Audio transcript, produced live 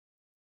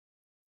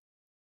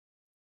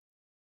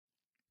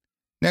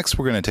Next,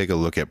 we're going to take a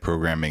look at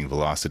programming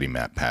velocity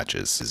map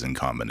patches in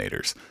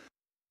combinators.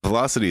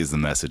 Velocity is the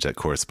message that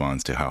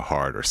corresponds to how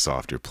hard or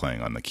soft you're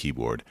playing on the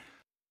keyboard.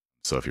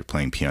 So if you're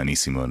playing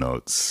pianissimo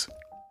notes,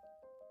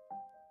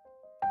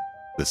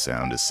 the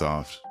sound is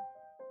soft.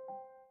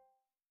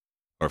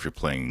 Or if you're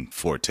playing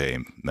forte,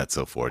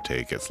 mezzo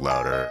forte, it gets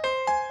louder.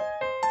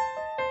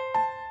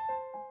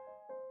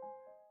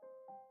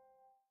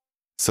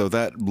 So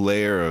that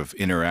layer of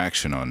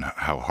interaction on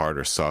how hard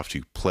or soft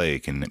you play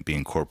can be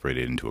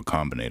incorporated into a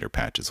combinator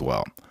patch as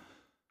well.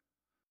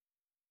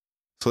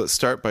 So let's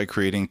start by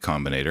creating a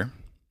combinator.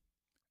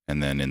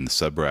 And then in the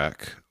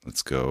subrack,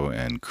 let's go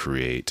and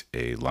create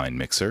a line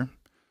mixer.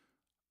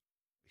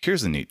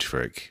 Here's a neat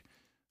trick.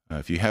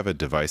 If you have a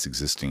device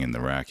existing in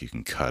the rack, you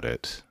can cut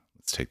it.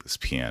 Let's take this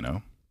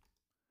piano.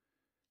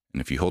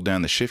 And if you hold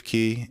down the Shift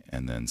key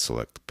and then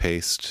select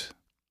paste,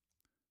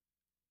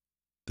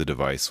 the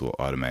device will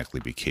automatically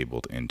be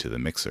cabled into the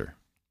mixer.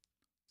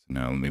 So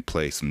now let me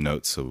play some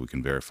notes so we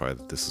can verify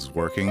that this is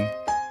working.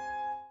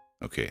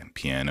 Okay,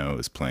 piano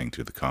is playing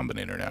through the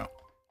combinator now.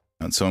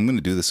 And so I'm going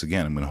to do this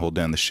again. I'm going to hold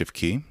down the Shift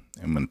key.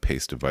 I'm going to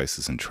paste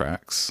devices and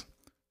tracks.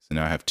 So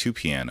now I have two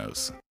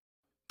pianos.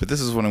 But this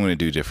is what I'm going to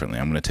do differently.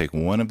 I'm going to take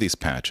one of these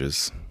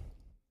patches.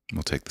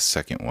 We'll take the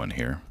second one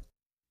here.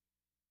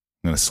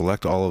 I'm going to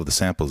select all of the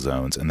sample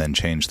zones and then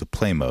change the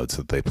play mode so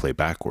that they play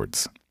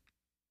backwards.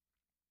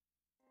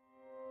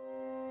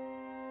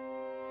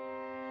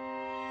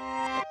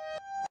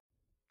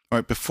 All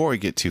right, before I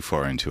get too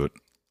far into it,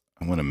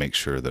 I want to make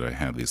sure that I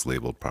have these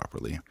labeled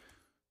properly.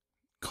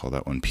 Call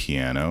that one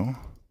piano.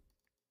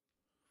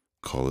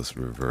 Call this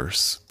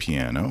reverse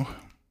piano.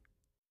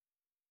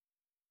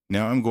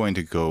 Now I'm going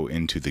to go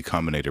into the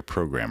Combinator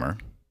programmer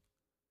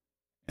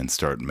and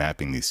start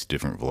mapping these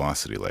different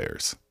velocity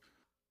layers.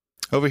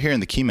 Over here in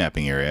the key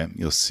mapping area,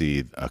 you'll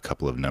see a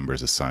couple of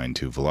numbers assigned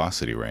to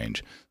velocity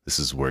range. This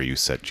is where you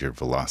set your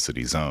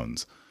velocity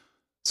zones.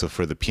 So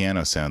for the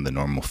piano sound, the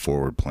normal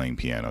forward playing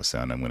piano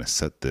sound, I'm going to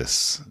set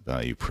this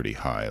value pretty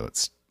high.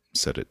 Let's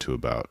set it to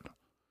about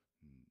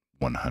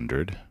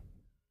 100.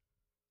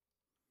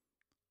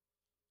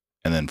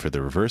 And then for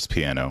the reverse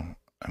piano,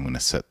 I'm going to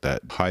set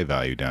that high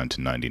value down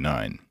to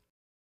 99.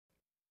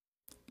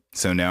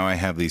 So now I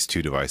have these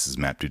two devices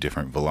mapped to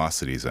different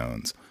velocity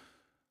zones.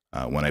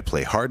 When I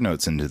play hard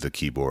notes into the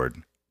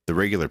keyboard, the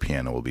regular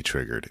piano will be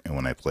triggered. And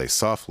when I play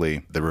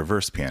softly, the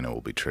reverse piano will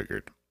be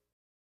triggered.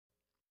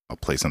 I'll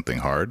play something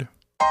hard.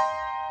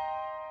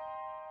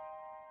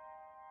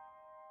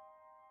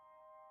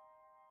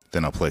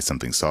 Then I'll play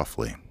something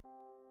softly.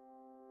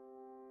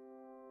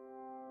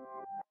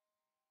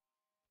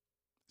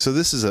 So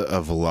this is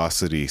a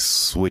velocity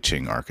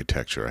switching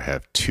architecture. I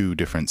have two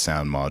different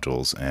sound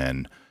modules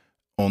and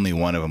only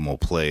one of them will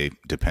play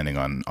depending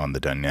on the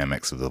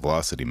dynamics of the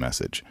velocity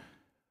message.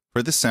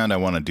 For this sound, I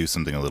want to do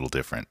something a little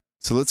different.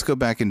 So let's go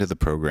back into the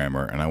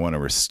programmer and I want to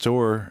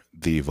restore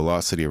the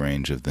velocity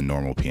range of the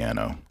normal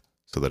piano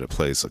so that it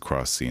plays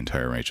across the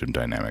entire range of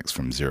dynamics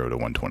from 0 to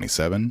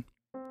 127.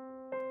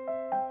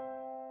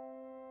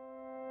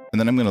 And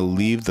then I'm going to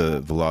leave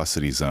the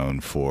velocity zone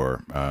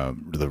for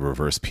the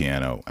reverse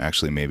piano.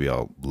 Actually, maybe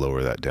I'll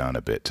lower that down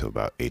a bit to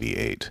about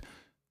 88.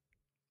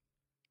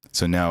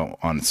 So now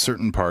on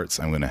certain parts,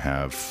 I'm going to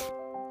have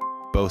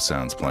both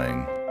sounds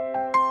playing.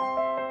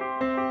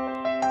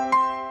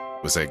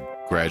 As I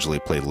gradually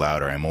play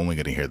louder, I'm only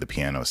going to hear the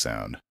piano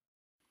sound.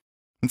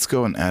 Let's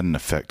go and add an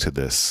effect to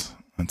this.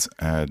 Let's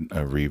add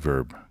a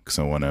reverb because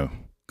I want to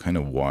kind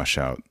of wash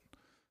out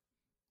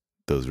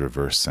those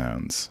reverse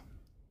sounds.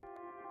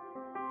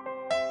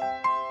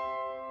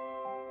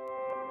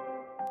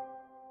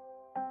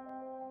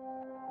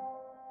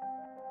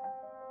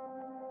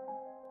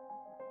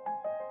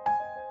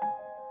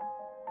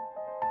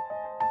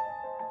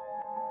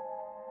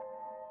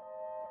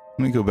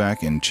 Let me go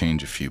back and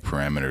change a few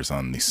parameters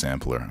on the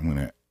sampler. I'm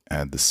going to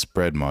add the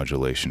spread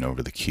modulation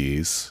over the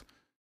keys.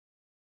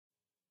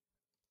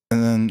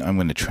 And then I'm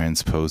going to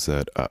transpose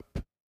that up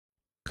a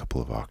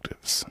couple of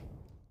octaves.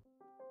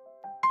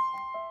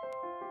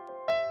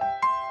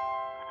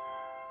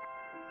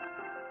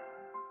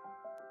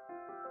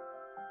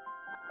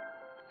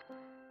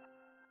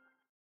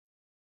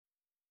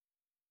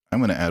 I'm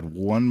going to add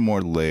one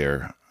more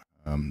layer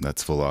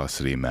that's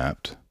velocity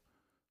mapped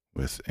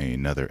with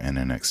another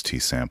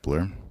NNXT sampler.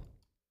 I'm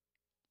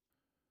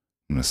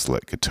going to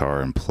select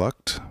guitar and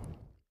plucked.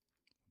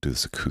 Do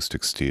this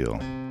acoustic steel.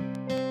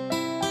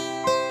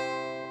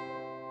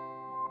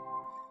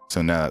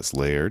 So now that's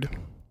layered.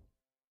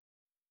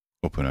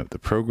 Open up the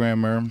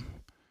programmer. I'm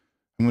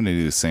going to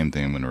do the same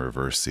thing. I'm going to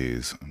reverse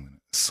these. I'm going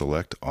to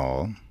select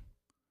all,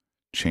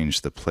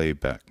 change the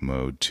playback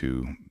mode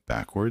to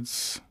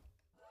backwards.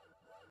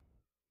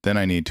 Then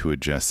I need to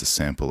adjust the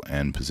sample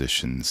end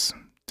positions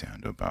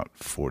down to about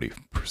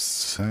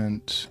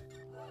 40%.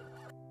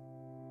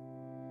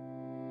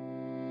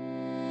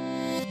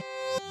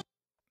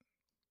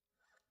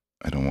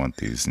 I don't want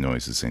these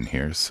noises in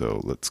here,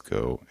 so let's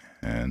go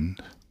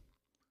and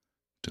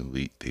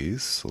delete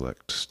these.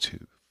 Select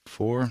 2,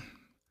 4.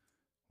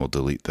 We'll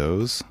delete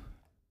those.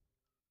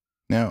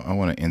 Now I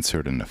want to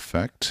insert an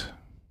effect.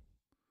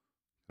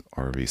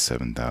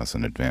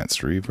 RV7000 Advanced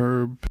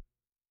Reverb.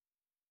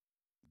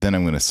 Then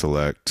I'm going to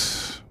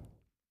select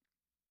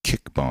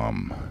Kick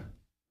Bomb.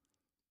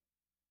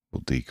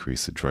 We'll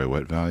decrease the dry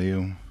wet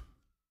value.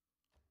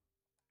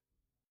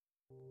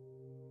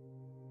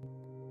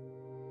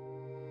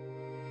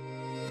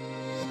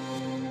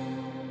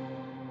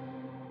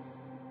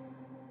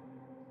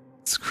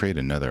 Let's create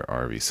another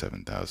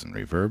RV7000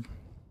 reverb.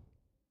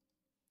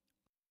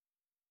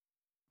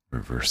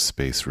 Reverse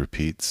space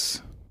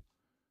repeats.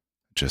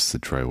 Adjust the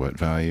dry wet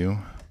value.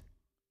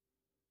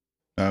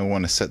 Now I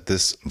want to set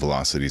this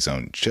velocity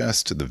zone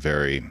just to the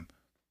very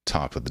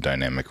top of the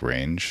dynamic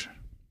range.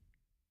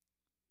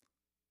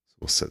 So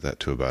we'll set that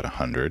to about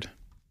 100.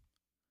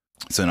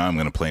 So now I'm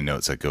going to play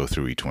notes that go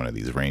through each one of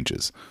these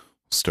ranges.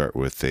 We'll start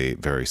with a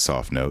very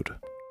soft note.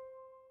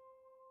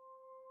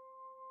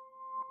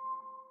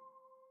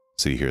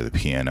 So you hear the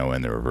piano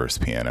and the reverse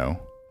piano.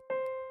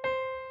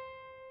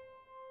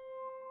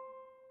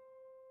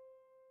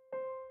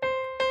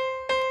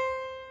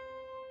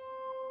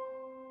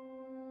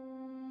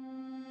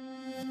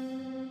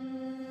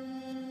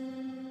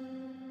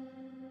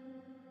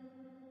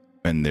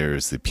 And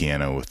there's the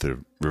piano with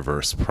the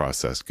reverse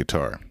processed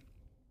guitar.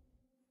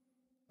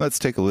 Let's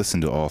take a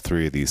listen to all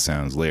three of these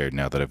sounds layered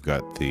now that I've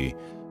got the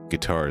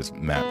guitars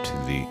mapped to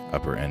the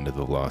upper end of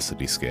the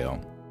velocity scale.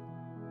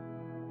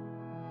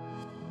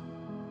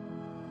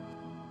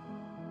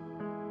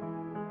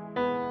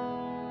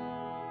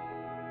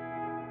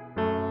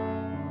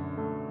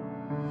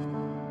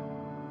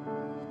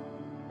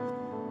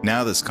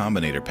 Now this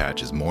Combinator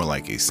patch is more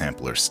like a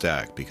sampler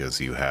stack because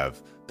you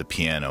have the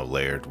piano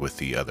layered with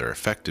the other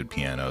affected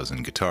pianos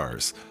and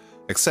guitars,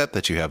 except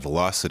that you have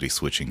velocity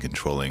switching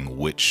controlling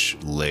which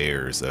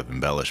layers of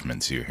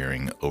embellishments you're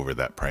hearing over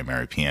that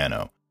primary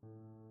piano.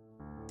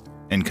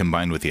 And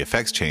combined with the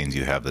effects chains,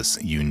 you have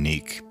this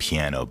unique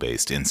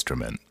piano-based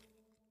instrument.